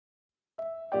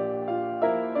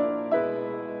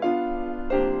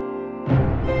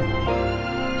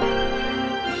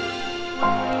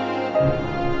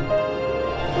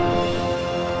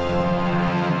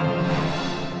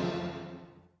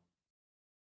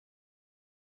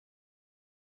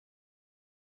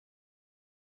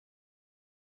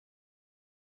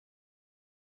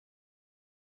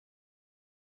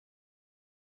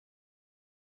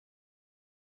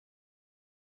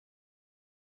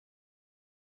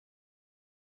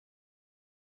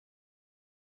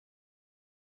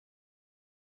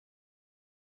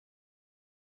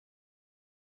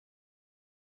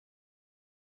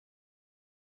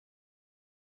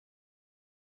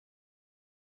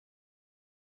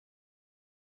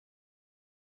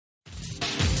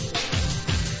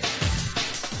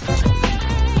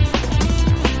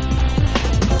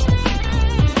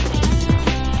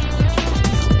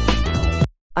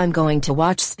I'm going to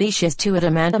watch Species 2 at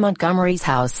Amanda Montgomery's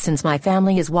house since my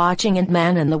family is watching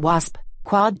Ant-Man and the Wasp: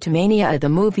 Quantumania at the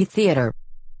movie theater.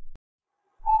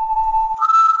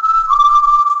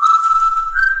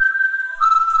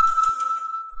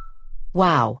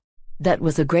 Wow. That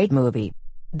was a great movie.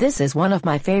 This is one of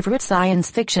my favorite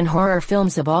science fiction horror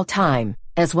films of all time,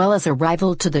 as well as a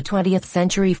rival to the 20th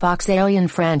Century Fox Alien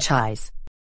franchise.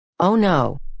 Oh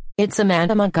no. It's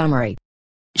Amanda Montgomery.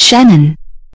 Shannon.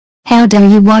 How dare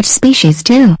you watch Species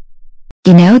 2?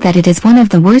 You know that it is one of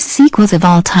the worst sequels of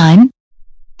all time?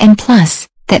 And plus,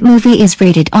 that movie is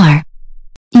rated R.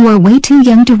 You are way too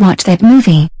young to watch that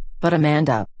movie. But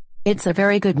Amanda, it's a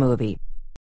very good movie.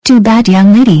 Too bad,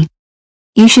 young lady.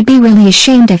 You should be really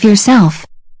ashamed of yourself.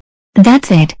 That's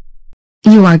it.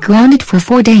 You are grounded for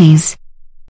 4 days.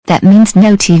 That means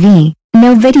no TV,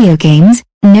 no video games,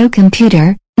 no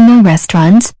computer, no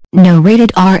restaurants, no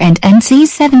rated R and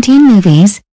NC-17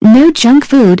 movies, no junk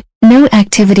food, no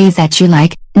activities that you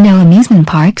like, no amusement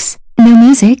parks, no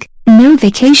music, no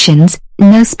vacations,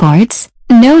 no sports,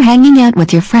 no hanging out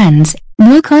with your friends,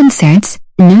 no concerts,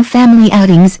 no family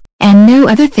outings, and no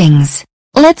other things.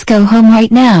 Let's go home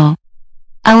right now.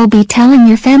 I will be telling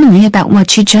your family about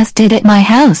what you just did at my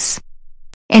house.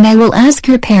 And I will ask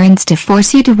your parents to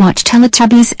force you to watch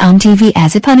Teletubbies on TV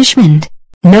as a punishment.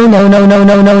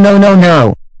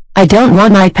 No. I don't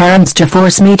want my parents to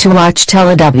force me to watch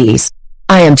Teletubbies.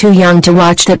 I am too young to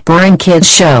watch that boring kids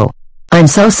show. I'm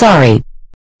so sorry.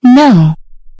 No.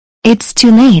 It's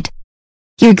too late.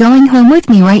 You're going home with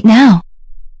me right now.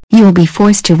 You will be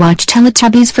forced to watch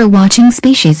Teletubbies for watching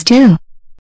Species 2.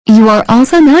 You are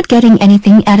also not getting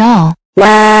anything at all.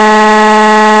 Wow.